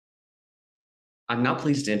I'm now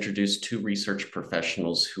pleased to introduce two research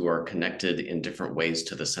professionals who are connected in different ways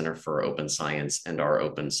to the Center for Open Science and our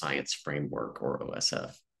Open Science Framework, or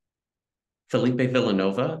OSF. Felipe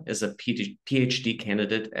Vilanova is a Ph.D.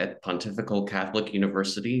 candidate at Pontifical Catholic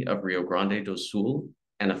University of Rio Grande do Sul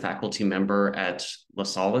and a faculty member at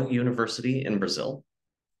LaSalle University in Brazil.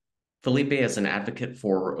 Felipe is an advocate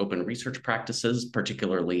for open research practices,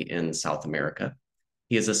 particularly in South America.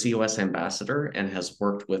 He is a COS ambassador and has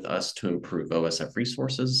worked with us to improve OSF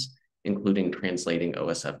resources, including translating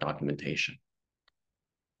OSF documentation.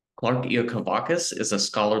 Clarke Iakovakis is a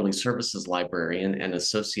scholarly services librarian and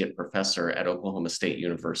associate professor at Oklahoma State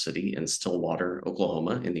University in Stillwater,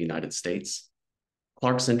 Oklahoma, in the United States.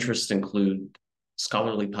 Clarke's interests include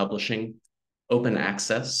scholarly publishing, open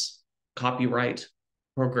access, copyright,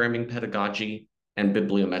 programming pedagogy, and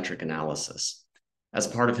bibliometric analysis. As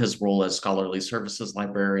part of his role as scholarly services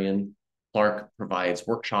librarian, Clarke provides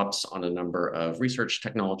workshops on a number of research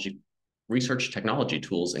technology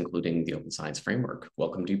tools, including the Open Science Framework.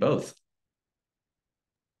 Welcome to you both.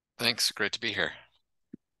 Thanks. Great to be here.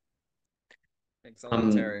 Thanks a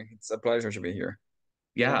lot, Terry. It's a pleasure to be here.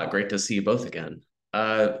 Yeah, great to see you both again.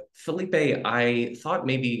 Felipe, I thought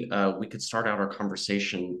maybe we could start out our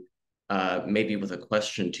conversation maybe with a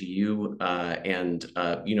question to you.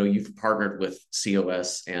 You've partnered with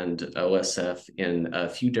COS and OSF in a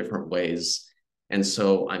few different ways. And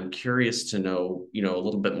so I'm curious to know, a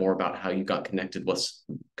little bit more about how you got connected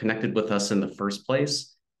with us in the first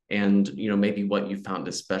place, and maybe what you found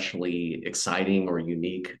especially exciting or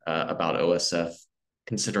unique about OSF,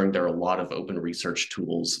 considering there are a lot of open research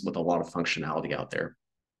tools with a lot of functionality out there.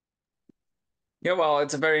 Yeah, well,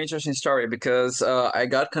 it's a very interesting story because I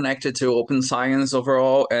got connected to open science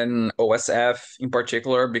overall and OSF in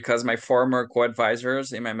particular because my former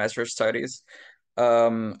co-advisors in my master's studies,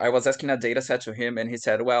 I was asking a data set to him and he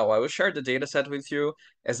said, well, I will share the data set with you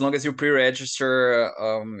as long as you pre-register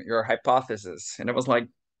your hypothesis. And I was like,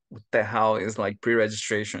 what the hell is like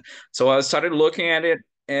pre-registration? So I started looking at it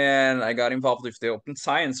and I got involved with the open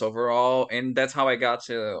science overall. And that's how I got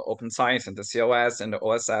to open science and the COS and the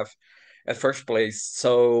OSF at first place.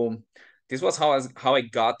 So this was how I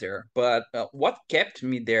got there. But what kept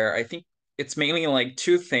me there, I think it's mainly like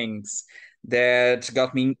two things that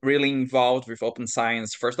got me really involved with open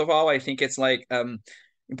science. First of all, I think it's like, in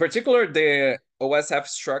particular, the OSF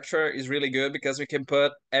structure is really good because we can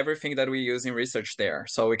put everything that we use in research there.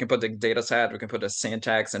 So we can put the data set, we can put the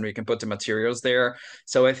syntax, and we can put the materials there.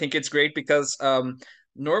 So I think it's great because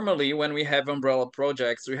normally when we have umbrella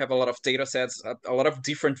projects, we have a lot of data sets, a lot of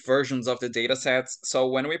different versions of the data sets. So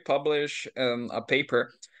when we publish a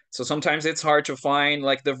paper, so sometimes it's hard to find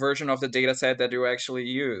like the version of the data set that you actually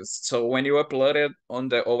use. So when you upload it on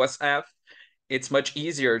the OSF, it's much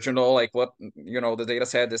easier to know like what, the data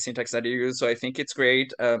set, the syntax that you use. So I think it's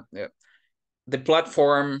great. The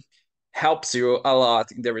platform helps you a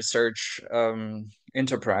lot in the research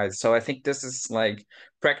enterprise. So I think this is like,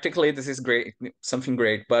 practically, this is great, something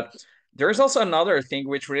great. But there's also another thing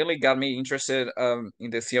which really got me interested in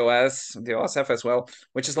the COS, the OSF as well,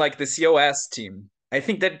 which is like the COS team. I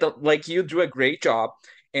think that like you do a great job,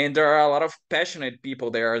 and there are a lot of passionate people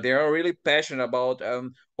there. They are really passionate about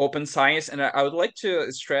open science, and I would like to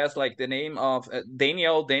stress like the name of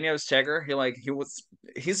Daniel Steger.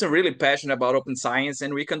 He's a really passionate about open science,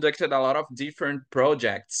 and we conducted a lot of different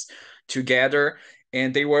projects together,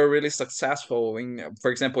 and they were really successful. For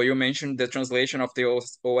example, you mentioned the translation of the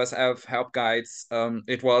OSF help guides.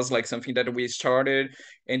 It was like something that we started,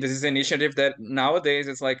 and this is an initiative that nowadays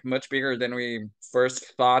is like much bigger than we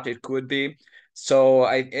first thought it could be. So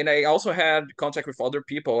I also had contact with other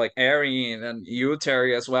people like Erin and you,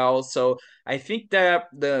 Terry, as well. So I think that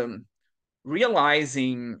the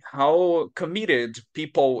realizing how committed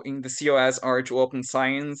people in the COS are to open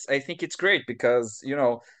science, I think it's great because,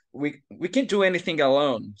 we can't do anything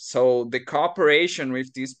alone. So the cooperation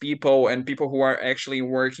with these people and people who are actually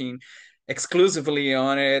working exclusively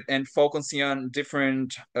on it and focusing on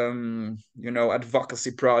different,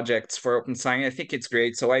 advocacy projects for open science, I think it's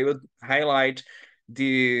great. So I would highlight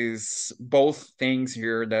these both things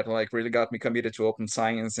here that like really got me committed to open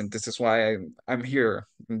science, and this is why I'm here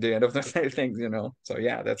in the end of the thing, so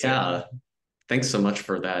yeah, that's it. Thanks so much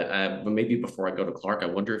for that. But maybe before I go to Clarke, I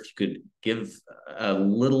wonder if you could give a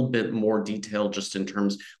little bit more detail just in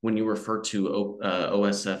terms when you refer to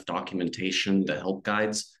OSF documentation, the help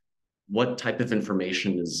guides, what type of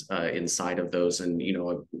information is inside of those? And,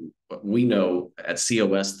 we know at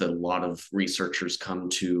COS that a lot of researchers come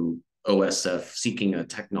to OSF seeking a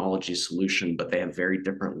technology solution, but they have very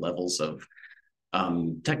different levels of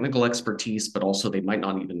technical expertise, but also they might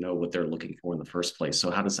not even know what they're looking for in the first place.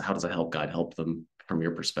 So how does a help guide help them from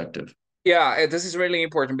your perspective? Yeah, this is really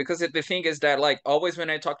important because the thing is that like always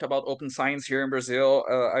when I talked about open science here in Brazil,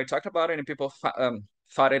 I talked about it and people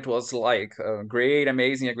thought it was like great,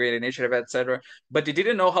 amazing, a great initiative, etc. But they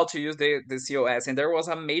didn't know how to use the COS, and there was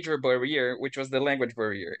a major barrier, which was the language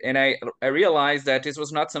barrier. And I realized that this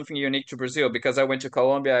was not something unique to Brazil because I went to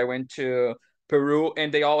Colombia, I went to Peru,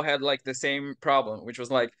 and they all had like the same problem, which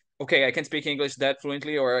was like, okay, I can speak English that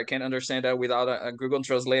fluently, or I can understand that without a Google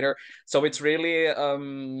translator. So it's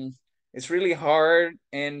really hard,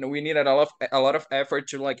 and we needed a lot of effort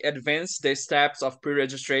to like advance the steps of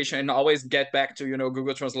pre-registration and always get back to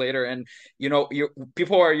Google Translator. And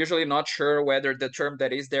people are usually not sure whether the term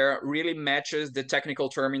that is there really matches the technical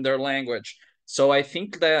term in their language. So I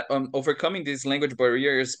think that overcoming these language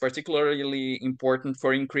barriers is particularly important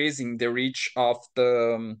for increasing the reach of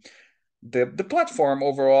the platform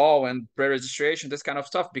overall and pre-registration, this kind of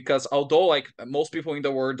stuff. Because although like most people in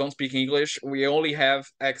the world don't speak English, we only have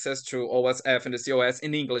access to OSF and the COS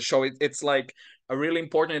in English, so it's like a really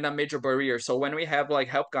important and a major barrier. So when we have like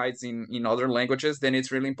help guides in other languages, then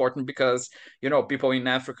it's really important because people in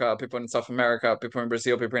Africa, people in South America, people in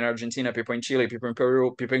Brazil, people in Argentina, people in Chile, people in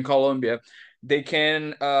Peru, people in Colombia, they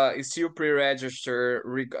can still pre-register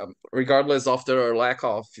regardless of their lack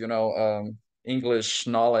of English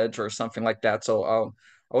knowledge or something like that. So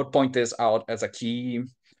I would point this out as a key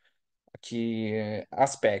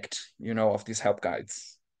aspect, of these help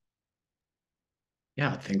guides.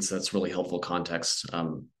 Yeah, thanks. That's really helpful context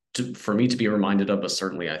for me to be reminded of, but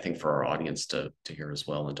certainly I think for our audience to hear as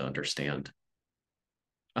well and to understand.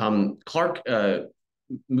 Clarke,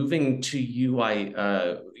 moving to you,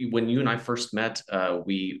 when you and I first met,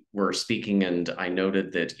 we were speaking, and I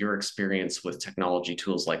noted that your experience with technology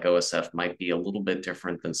tools like OSF might be a little bit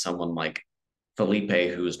different than someone like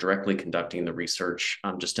Felipe, who is directly conducting the research,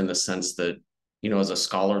 just in the sense that, as a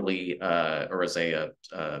scholarly or as a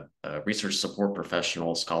research support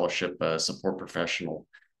professional, scholarship support professional,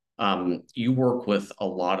 you work with a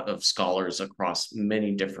lot of scholars across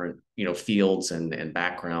many different, fields and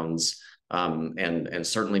backgrounds, and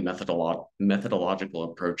certainly methodological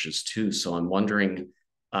approaches too. So I'm wondering,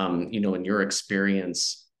 in your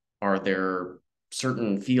experience, are there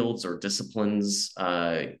certain fields or disciplines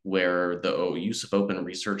where the use of open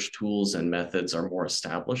research tools and methods are more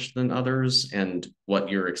established than others, and what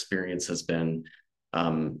your experience has been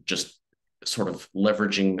just sort of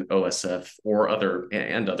leveraging OSF or other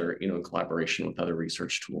in collaboration with other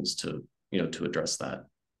research tools to address that?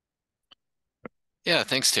 Yeah,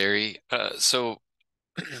 thanks, Terry. So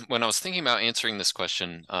when I was thinking about answering this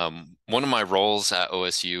question, one of my roles at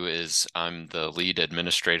OSU is I'm the lead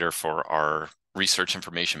administrator for our research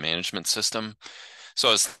information management system. So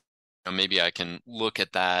I was maybe I can look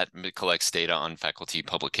at that, it collects data on faculty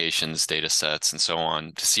publications, data sets, and so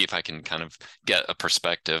on to see if I can kind of get a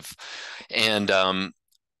perspective. And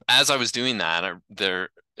as I was doing that,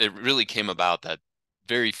 it really came about that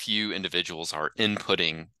very few individuals are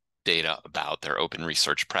inputting data about their open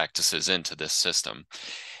research practices into this system.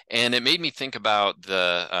 And it made me think about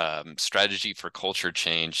the Strategy for Culture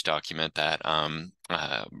Change document that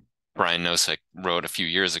Brian Nosek wrote a few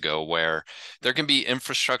years ago, where there can be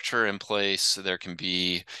infrastructure in place, there can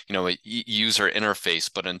be, a user interface,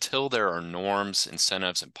 but until there are norms,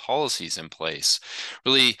 incentives, and policies in place,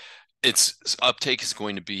 really its uptake is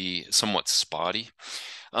going to be somewhat spotty.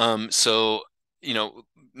 So,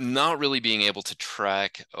 not really being able to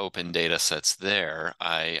track open data sets there,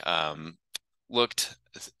 I looked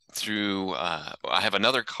through, I have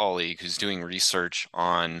another colleague who's doing research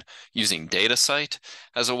on using DataCite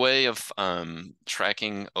as a way of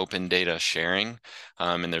tracking open data sharing.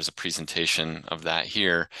 And there's a presentation of that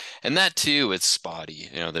here. And that too, it's spotty.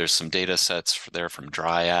 There's some data sets there from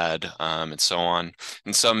Dryad and so on.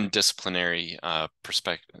 And some disciplinary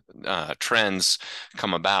trends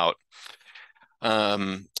come about.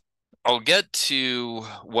 I'll get to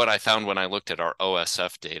what I found when I looked at our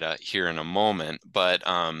OSF data here in a moment, but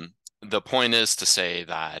the point is to say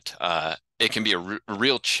that it can be a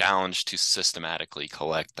real challenge to systematically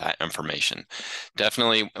collect that information.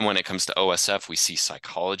 Definitely when it comes to OSF, we see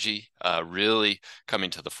psychology really coming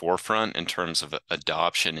to the forefront in terms of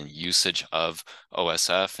adoption and usage of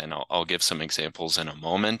OSF, and I'll give some examples in a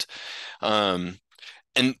moment.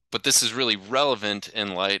 But this is really relevant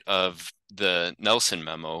in light of the Nelson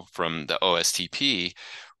memo from the OSTP,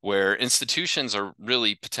 where institutions are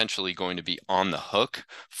really potentially going to be on the hook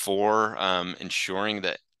for ensuring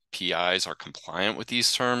that PIs are compliant with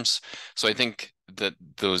these terms. So I think that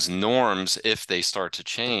those norms, if they start to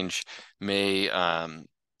change, may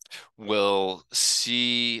will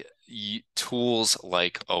see tools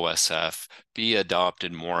like OSF be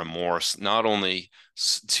adopted more and more, not only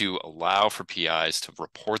to allow for PIs to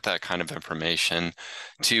report that kind of information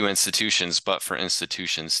to institutions, but for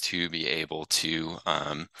institutions to be able to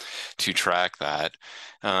track that.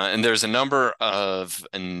 And there's a number of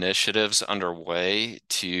initiatives underway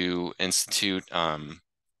to institute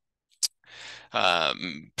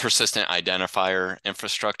persistent identifier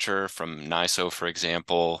infrastructure from NISO, for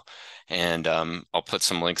example, and I'll put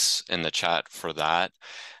some links in the chat for that.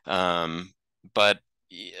 But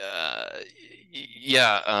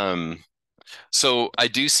yeah, so I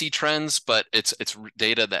do see trends, but it's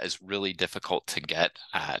data that is really difficult to get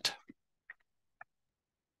at.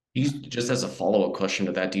 Just as a follow-up question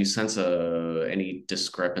to that, do you sense any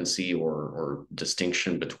discrepancy or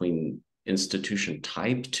distinction between institution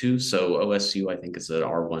type too? So OSU, I think, is an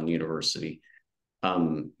R1 university. I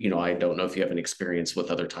don't know if you have any experience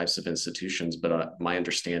with other types of institutions, but my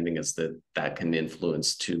understanding is that can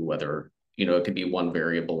influence too whether, it could be one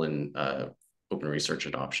variable in open research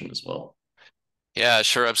adoption as well. Yeah,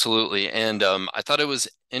 sure, absolutely. And I thought it was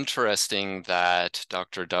interesting that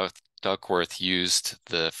Dr. Duckworth used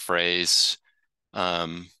the phrase,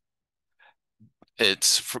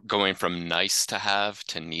 it's going from nice to have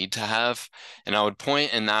to need to have. And I would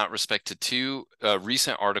point in that respect to two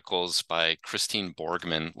recent articles by Christine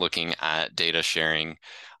Borgman looking at data sharing.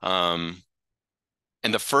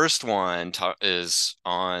 And the first one is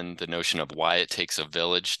on the notion of why it takes a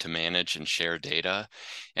village to manage and share data.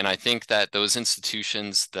 And I think that those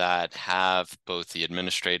institutions that have both the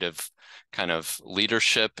administrative kind of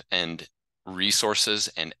leadership and resources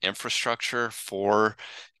and infrastructure for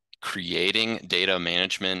creating data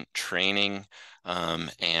management training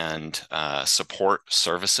and support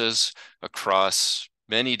services across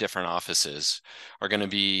many different offices are going to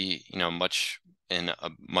be, in a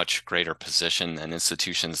much greater position than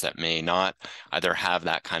institutions that may not either have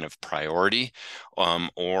that kind of priority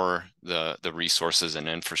or the resources and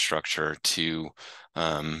infrastructure to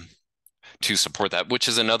support that, which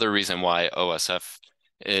is another reason why OSF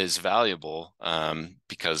is valuable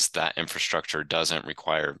because that infrastructure doesn't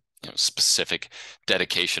require specific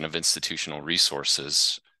dedication of institutional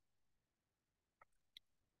resources.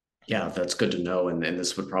 Yeah, that's good to know. And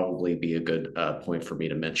this would probably be a good point for me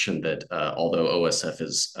to mention that although OSF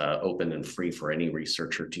is open and free for any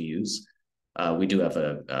researcher to use, we do have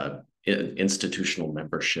a institutional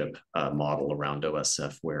membership model around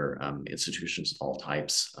OSF where institutions of all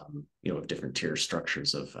types, have different tier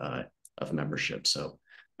structures of membership. So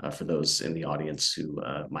for those in the audience who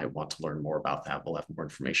might want to learn more about that, we'll have more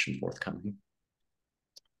information forthcoming.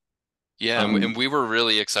 Yeah, and we were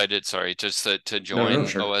really excited, just to join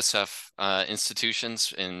sure. OSF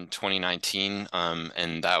institutions in 2019.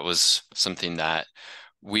 And that was something that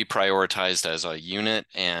we prioritized as a unit,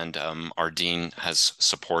 and our dean has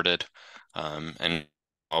supported and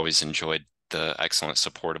always enjoyed the excellent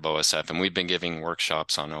support of OSF. And we've been giving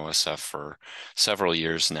workshops on OSF for several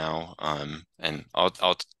years now. And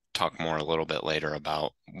I'll talk more a little bit later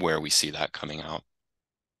about where we see that coming out.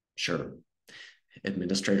 Sure.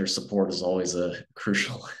 Administrator support is always a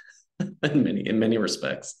crucial in many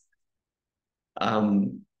respects.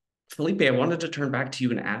 Felipe, I wanted to turn back to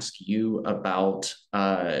you and ask you about,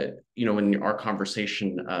 in our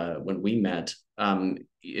conversation when we met,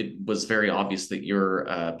 it was very obvious that you're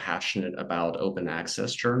passionate about open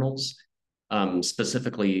access journals,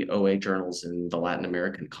 specifically OA journals in the Latin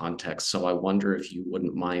American context. So I wonder if you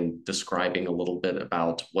wouldn't mind describing a little bit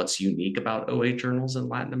about what's unique about OA journals in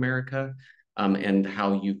Latin America and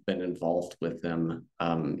how you've been involved with them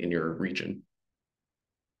in your region.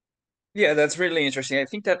 Yeah, that's really interesting. I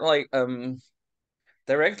think that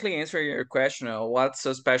directly answering your question, what's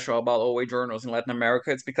so special about OA journals in Latin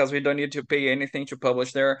America? It's because we don't need to pay anything to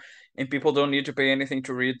publish there, and people don't need to pay anything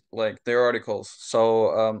to read their articles.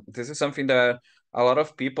 So this is something that a lot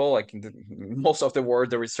of people, like in most of the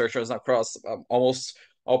world, the researchers across almost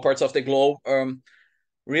all parts of the globe,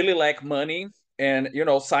 really lack money. And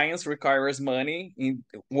science requires money in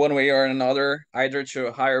one way or another, either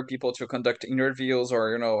to hire people to conduct interviews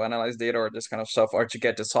or analyze data or this kind of stuff, or to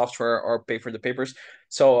get the software or pay for the papers.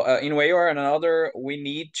 So in a way or another, we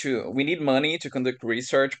need money to conduct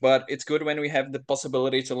research, but it's good when we have the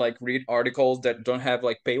possibility to read articles that don't have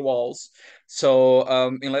paywalls. So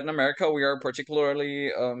in Latin America, we are particularly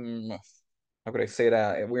how could I say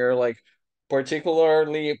that? We're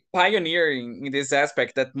particularly pioneering in this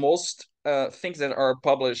aspect, that most things that are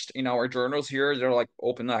published in our journals here, they're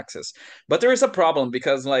open access. But there is a problem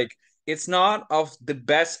because it's not of the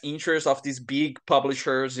best interest of these big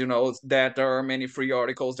publishers, you know, that there are many free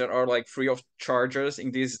articles that are like free of charges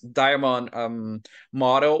in this diamond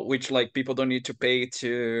model, which like people don't need to pay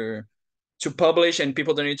to publish and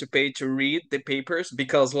people don't need to pay to read the papers,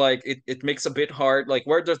 because like it makes a bit hard, like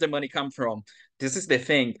where does the money come from? This is the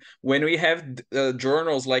thing. When we have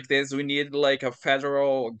journals like this, we need like a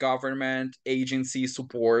federal government agency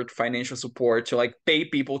support, financial support to like pay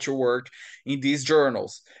people to work in these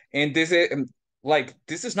journals. And this is like,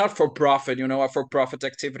 this is not for profit, you know, a for profit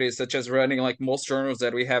activity such as running like most journals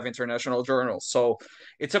that we have, international journals. So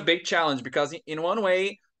it's a big challenge because in one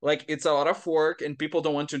way, like it's a lot of work and people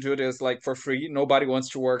don't want to do this like for free. Nobody wants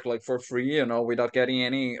to work like for free, you know, without getting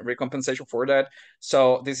any recompensation for that.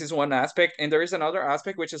 So this is one aspect. And there is another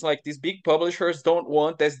aspect, which is like these big publishers don't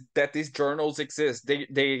want that these journals exist.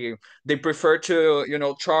 They prefer to, you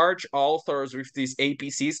know, charge authors with these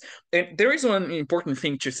APCs. And there is one important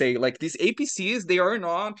thing to say, like these APCs, they are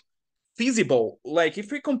not feasible. Like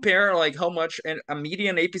if we compare like how much a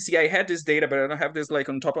median APC, I had this data, but I don't have this like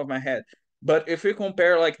on top of my head. But if we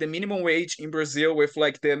compare like the minimum wage in Brazil with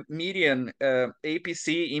like the median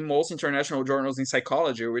APC in most international journals in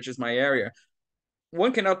psychology, which is my area,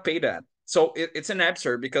 one cannot pay that. So it's an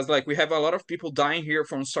absurd, because like we have a lot of people dying here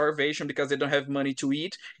from starvation because they don't have money to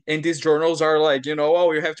eat, and these journals are like, you know,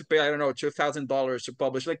 oh, you have to pay, I don't know, $2,000 to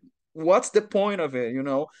publish. Like, what's the point of it? You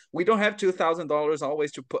know, we don't have $2,000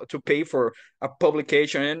 always to pay for a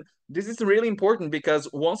publication. And this is really important, because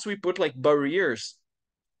once we put like barriers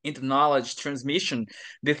into knowledge transmission,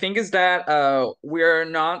 the thing is that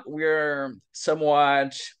we're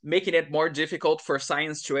somewhat making it more difficult for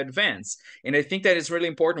science to advance. And I think that is really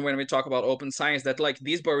important when we talk about open science, that like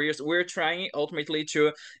these barriers, we're trying ultimately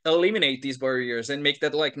to eliminate these barriers and make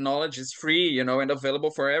that like knowledge is free, you know, and available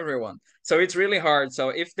for everyone. So it's really hard. So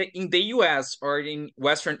if in the US or in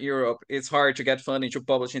Western Europe it's hard to get funding to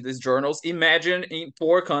publish in these journals, imagine in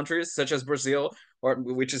poor countries such as Brazil, or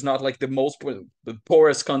which is not like the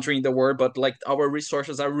poorest country in the world, but like our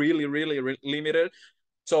resources are really limited.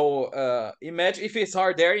 So imagine if it's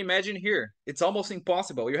hard there, imagine here. It's almost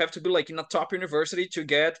impossible. You have to be like in a top university to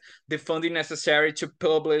get the funding necessary to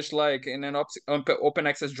publish like in an open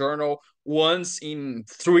access journal once in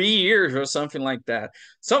 3 years or something like that.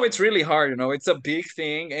 So it's really hard, you know. It's a big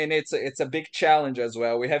thing, and it's a big challenge as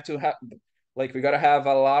well. We have to have, like, we gotta have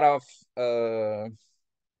a lot of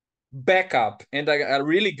backup and a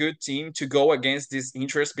really good team to go against this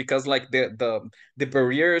interest, because like the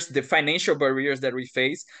barriers, the financial barriers that we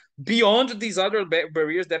face, beyond these other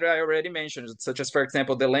barriers that I already mentioned, such as for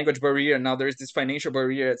example the language barrier, now there's this financial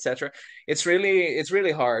barrier, etc. It's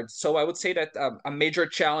really hard. So I would say that a major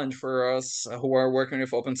challenge for us who are working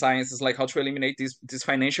with open science is like how to eliminate these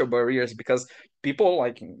financial barriers, because people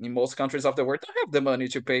like in most countries of the world don't have the money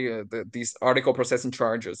to pay these article processing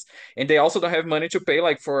charges, and they also don't have money to pay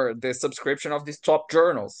like for the subscription of these top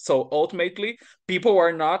journals. So ultimately, people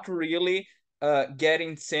are not really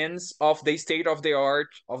getting sense of the state of the art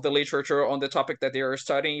of the literature on the topic that they are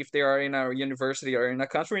studying if they are in a university or in a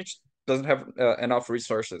country which doesn't have enough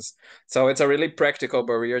resources. So it's a really practical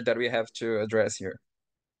barrier that we have to address here.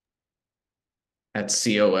 At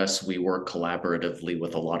COS, we work collaboratively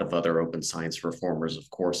with a lot of other open science reformers, of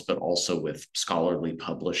course, but also with scholarly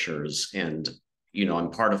publishers. And you know,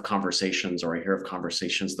 I'm part of conversations, or I hear of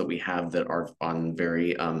conversations that we have that are on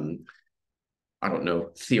very, I don't know,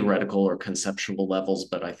 theoretical or conceptual levels,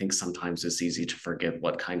 but I think sometimes it's easy to forget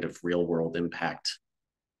what kind of real world impact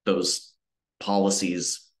those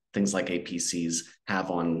policies, things like APCs,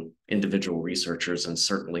 have on individual researchers. And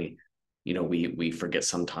certainly, you know, we forget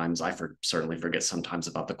sometimes, certainly forget sometimes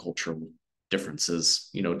about the cultural differences,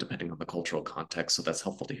 you know, depending on the cultural context. So that's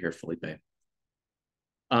helpful to hear, Felipe.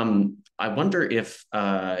 I wonder if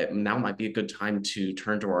now might be a good time to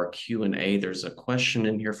turn to our Q&A. There's a question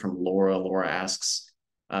in here from Laura. Laura asks,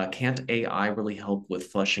 can't AI really help with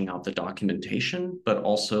fleshing out the documentation, but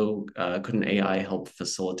also couldn't AI help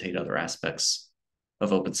facilitate other aspects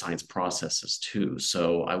of open science processes too?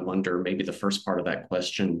 So I wonder, maybe the first part of that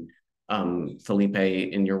question, Felipe,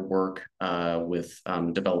 in your work with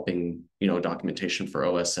developing, you know, documentation for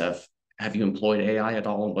OSF, have you employed AI at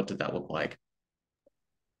all, and what did that look like?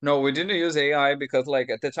 No, we didn't use AI because like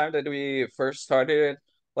at the time that we first started it,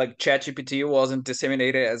 like ChatGPT wasn't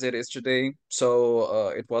disseminated as it is today. So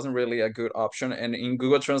it wasn't really a good option. And in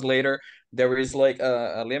Google Translator, there is like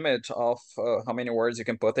a limit of how many words you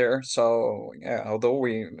can put there. So yeah, although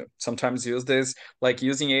we sometimes use this, like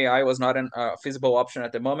using AI was not a feasible option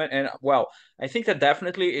at the moment. And well, I think that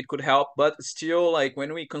definitely it could help, but still, like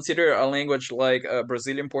when we consider a language like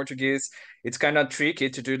Brazilian Portuguese, it's kind of tricky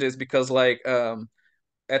to do this because like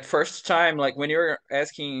at first time, like when you're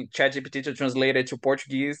asking ChatGPT to translate it to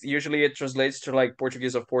Portuguese, usually it translates to like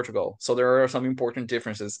Portuguese of Portugal. So there are some important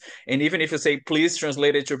differences. And even if you say, please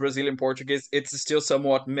translate it to Brazilian Portuguese, it's still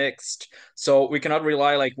somewhat mixed. So we cannot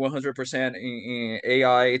rely like 100% in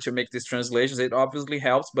AI to make these translations. It obviously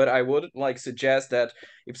helps, but I would like suggest that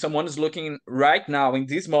if someone is looking right now in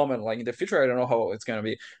this moment, like in the future, I don't know how it's going to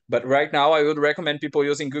be, but right now, I would recommend people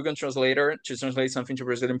using Google Translator to translate something to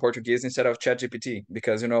Brazilian Portuguese instead of ChatGPT,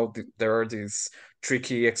 because there are these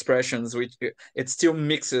tricky expressions which it still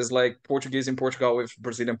mixes like Portuguese in Portugal with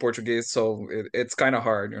Brazilian Portuguese, so it's kind of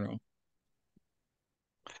hard.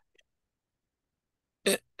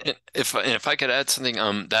 If I could add something,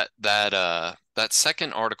 that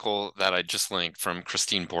second article that I just linked from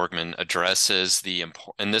Christine Borgman addresses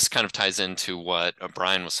and this kind of ties into what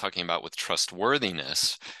Brian was talking about with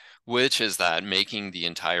trustworthiness, which is that making the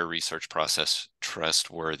entire research process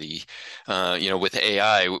trustworthy. With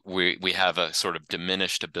AI, we have a sort of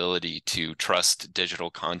diminished ability to trust digital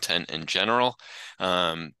content in general.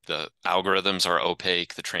 The algorithms are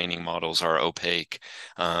opaque, the training models are opaque.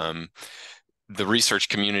 The research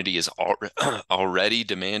community is already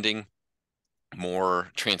demanding more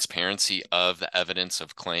transparency of the evidence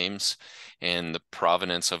of claims and the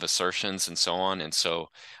provenance of assertions and so on. And so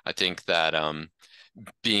I think that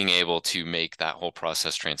being able to make that whole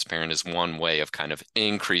process transparent is one way of kind of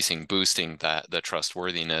boosting the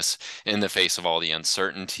trustworthiness in the face of all the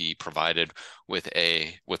uncertainty provided with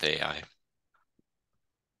AI.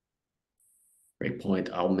 Great point.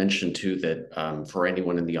 I'll mention too that for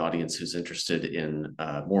anyone in the audience who's more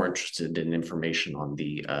interested in information on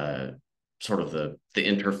the sort of the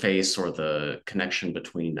interface or the connection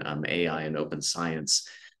between AI and open science,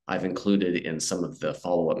 I've included in some of the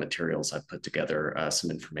follow-up materials I've put together some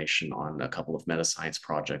information on a couple of meta science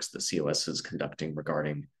projects that COS is conducting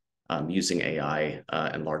regarding using AI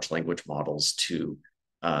and large language models to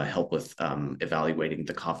help with evaluating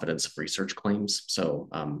the confidence of research claims. So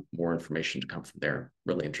more information to come from there.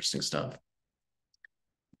 Really interesting stuff.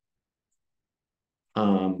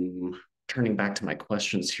 Turning back to my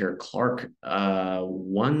questions here, Clarke,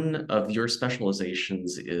 one of your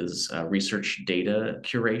specializations is research data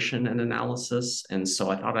curation and analysis. And so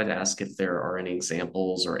I thought I'd ask if there are any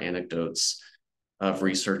examples or anecdotes of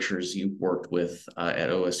researchers you've worked with at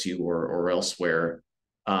OSU or elsewhere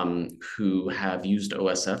who have used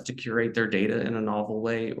OSF to curate their data in a novel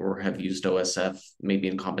way, or have used OSF maybe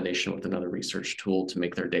in combination with another research tool to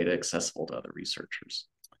make their data accessible to other researchers.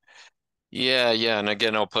 Yeah. And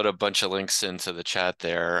again, I'll put a bunch of links into the chat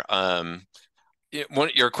there.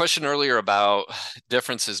 Your question earlier about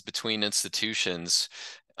differences between institutions,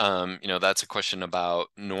 that's a question about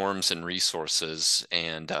norms and resources.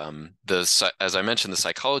 And as I mentioned, the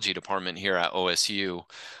psychology department here at OSU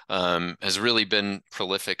has really been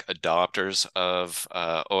prolific adopters of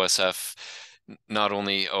OSF, not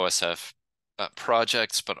only OSF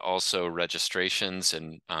projects, but also registrations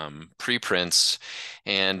and preprints.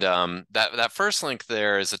 And that first link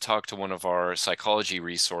there is a talk to one of our psychology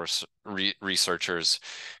researchers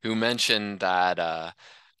who mentioned that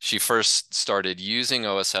she first started using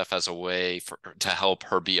OSF as a way to help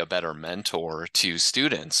her be a better mentor to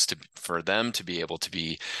students, for them to be able to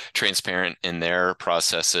be transparent in their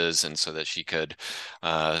processes, and so that she could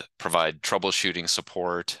provide troubleshooting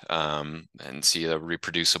support and see a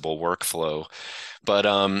reproducible workflow. But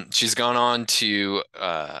she's gone on to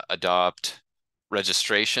adopt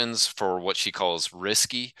registrations for what she calls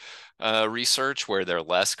risky research, where they're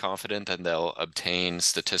less confident and they'll obtain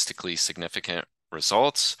statistically significant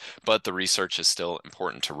results, but the research is still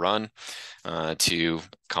important to run to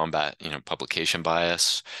combat, publication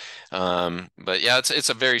bias. But yeah, it's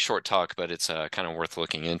a very short talk, but it's kind of worth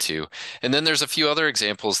looking into. And then there's a few other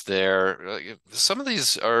examples there. Some of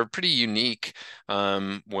these are pretty unique,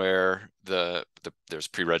 where there's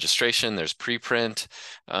pre-registration, there's preprint.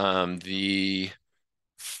 The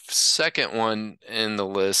second one in the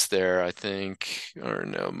list there, I think, or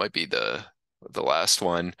no, it might be the last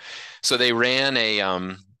one. So they ran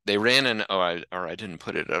an I didn't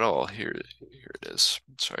put it at all. Here it is.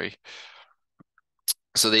 Sorry.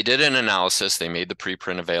 So they did an analysis, they made the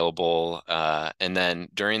preprint available, and then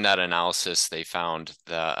during that analysis, they found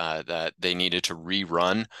that they needed to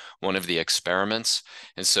rerun one of the experiments.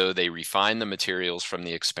 And so they refined the materials from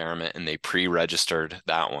the experiment and they pre-registered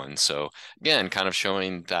that one. So again, kind of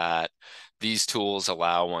showing that these tools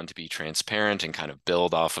allow one to be transparent and kind of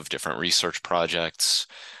build off of different research projects,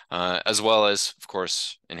 as well as, of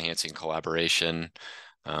course, enhancing collaboration.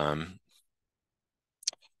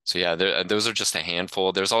 So yeah, those are just a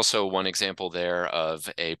handful. There's also one example there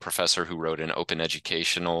of a professor who wrote an open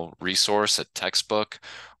educational resource, a textbook,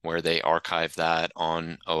 where they archive that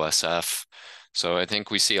on OSF. So I think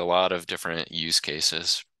we see a lot of different use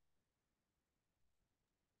cases.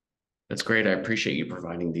 That's great. I appreciate you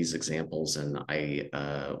providing these examples, and I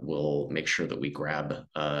will make sure that we grab,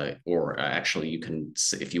 or actually, you can,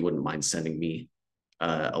 if you wouldn't mind sending me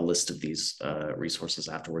a list of these resources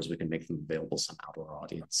afterwards, we can make them available somehow to our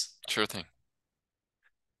audience. Sure thing.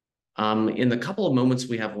 In the couple of moments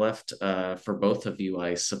we have left for both of you,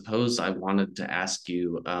 I suppose I wanted to ask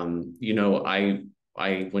you,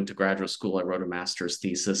 I went to graduate school, I wrote a master's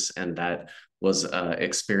thesis, and that was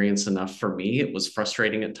experience enough for me. It was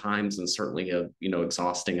frustrating at times and certainly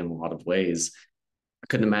exhausting in a lot of ways. I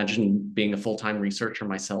couldn't imagine being a full-time researcher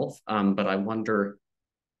myself, but I wonder,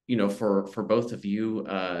 for both of you,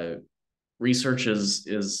 research is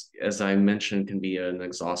as I mentioned, can be an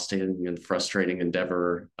exhausting and frustrating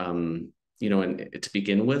endeavor, and to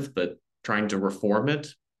begin with, but trying to reform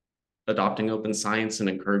it, adopting open science and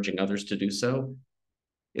encouraging others to do so,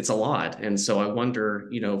 it's a lot. And so I wonder,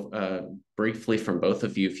 briefly from both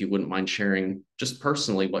of you, if you wouldn't mind sharing just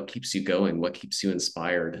personally what keeps you going, what keeps you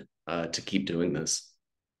inspired to keep doing this.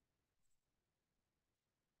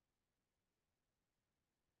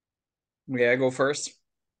 Yeah, I go first.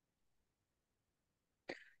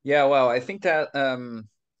 Yeah, well, I think that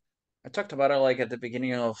I talked about it like at the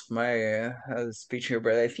beginning of my speech here,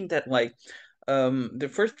 but I think that like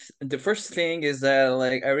the first thing is that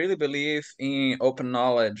like I really believe in open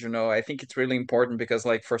knowledge. I think it's really important because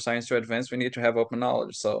like for science to advance, we need to have open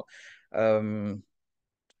knowledge. So um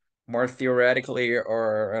more theoretically,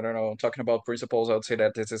 or I don't know, talking about principles, I would say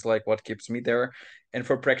that this is like what keeps me there. And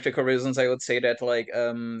for practical reasons, I would say that like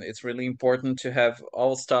it's really important to have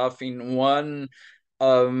all stuff in one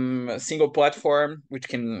single platform which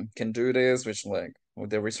can do this, which like with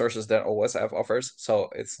the resources that OSF offers. So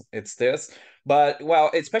it's this. But well,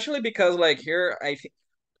 especially because like here I think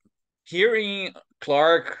hearing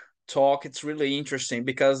Clarke talk, it's really interesting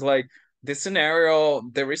because like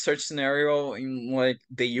the research scenario in like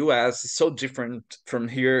the US is so different from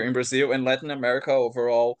here in Brazil and Latin America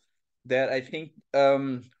overall, that I think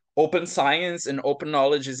open science and open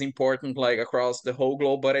knowledge is important like across the whole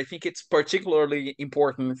globe, but I think it's particularly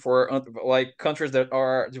important for like countries that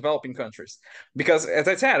are developing countries, because as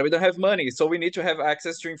I said, we don't have money, so we need to have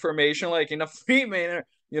access to information like in a free manner,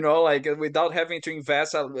 like without having to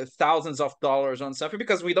invest thousands of dollars on something,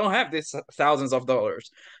 because we don't have these thousands of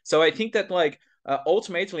dollars. So I think that like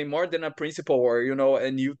ultimately, more than a principle or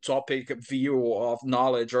a new topic view of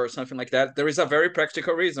knowledge or something like that, there is a very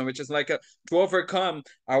practical reason, which is like to overcome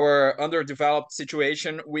our underdeveloped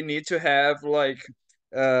situation, we need to have like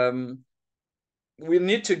um we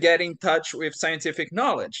need to get in touch with scientific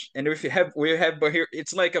knowledge. And if we have but here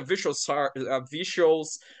it's like a vicious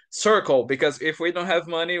circle, because if we don't have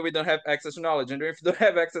money, we don't have access to knowledge, and if we don't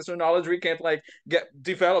have access to knowledge, we can't like get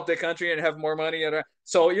develop the country and have more money. And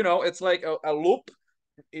so it's like a loop,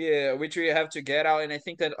 yeah, which we have to get out. And I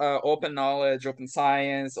think that open knowledge, open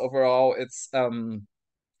science overall, it's a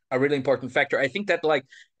really important factor. I think that like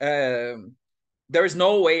there is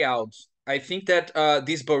no way out. I think that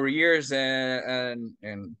these barriers and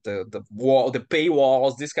the wall, the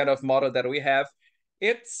paywalls, this kind of model that we have,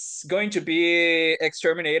 it's going to be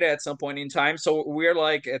exterminated at some point in time. So we're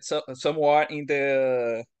like somewhat in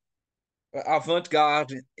the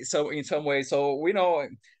avant-garde, so in some way. So we know,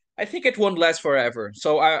 I think it won't last forever.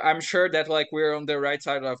 So I'm sure that like we're on the right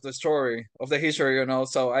side of the story of the history.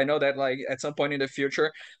 So I know that like at some point in the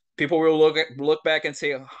future, people will look back and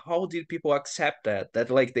say, how did people accept that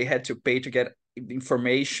like they had to pay to get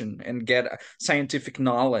information and get scientific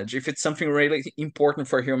knowledge? If it's something really important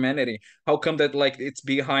for humanity, how come that like it's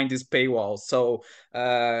behind these paywalls? So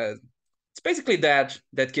it's basically that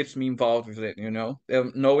keeps me involved with it,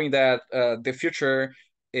 knowing that the future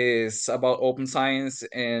is about open science,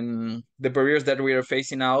 and the barriers that we are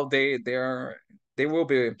facing now, they will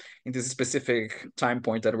be in this specific time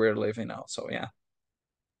point that we're living now. So yeah.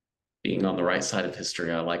 Being on the right side of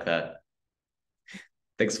history, I like that.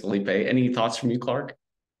 Thanks, Felipe. Any thoughts from you, Clarke?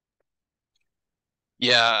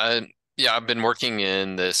 Yeah, I've been working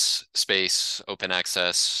in this space, open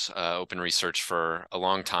access, open research for a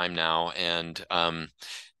long time now, and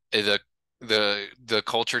the the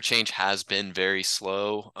culture change has been very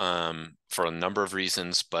slow for a number of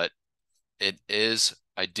reasons, but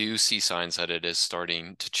I do see signs that it is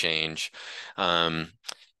starting to change, and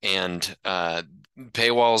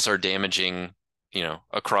paywalls are damaging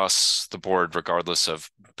across the board, regardless of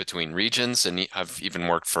between regions. And I've even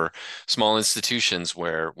worked for small institutions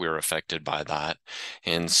where we're affected by that.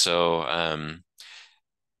 And so,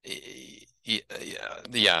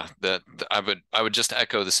 yeah, I would just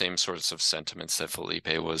echo the same sorts of sentiments that Felipe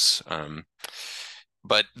was.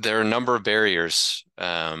 But there are a number of barriers,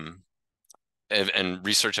 and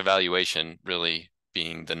research evaluation really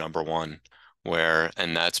being the number one,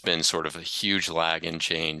 and that's been sort of a huge lag in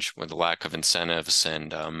change with the lack of incentives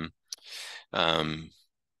and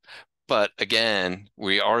but again,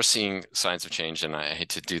 we are seeing signs of change, and I hate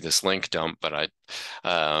to do this link dump, but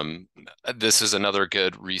this is another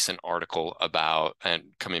good recent article about, and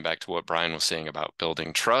coming back to what Brian was saying about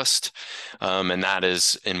building trust, and that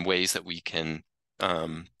is in ways that we can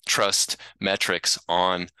trust metrics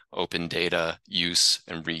on open data use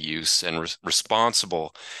and reuse and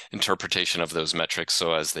responsible interpretation of those metrics,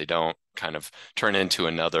 so as they don't kind of turn into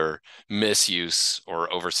another misuse or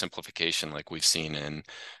oversimplification like we've seen in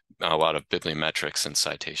a lot of bibliometrics and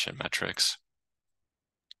citation metrics.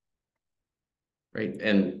 Great.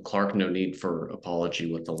 And Clarke, no need for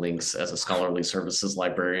apology with the links. As a scholarly services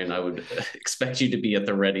librarian, I would expect you to be at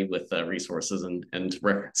the ready with resources and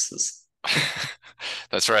references.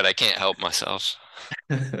 That's right. I can't help myself.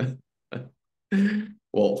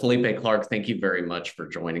 Well, Felipe, Clarke, thank you very much for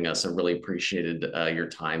joining us. I really appreciated your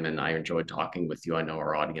time, and I enjoyed talking with you. I know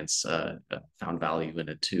our audience found value in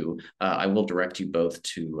it too. I will direct you both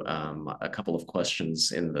to a couple of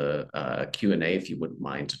questions in the Q&A if you wouldn't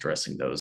mind addressing those.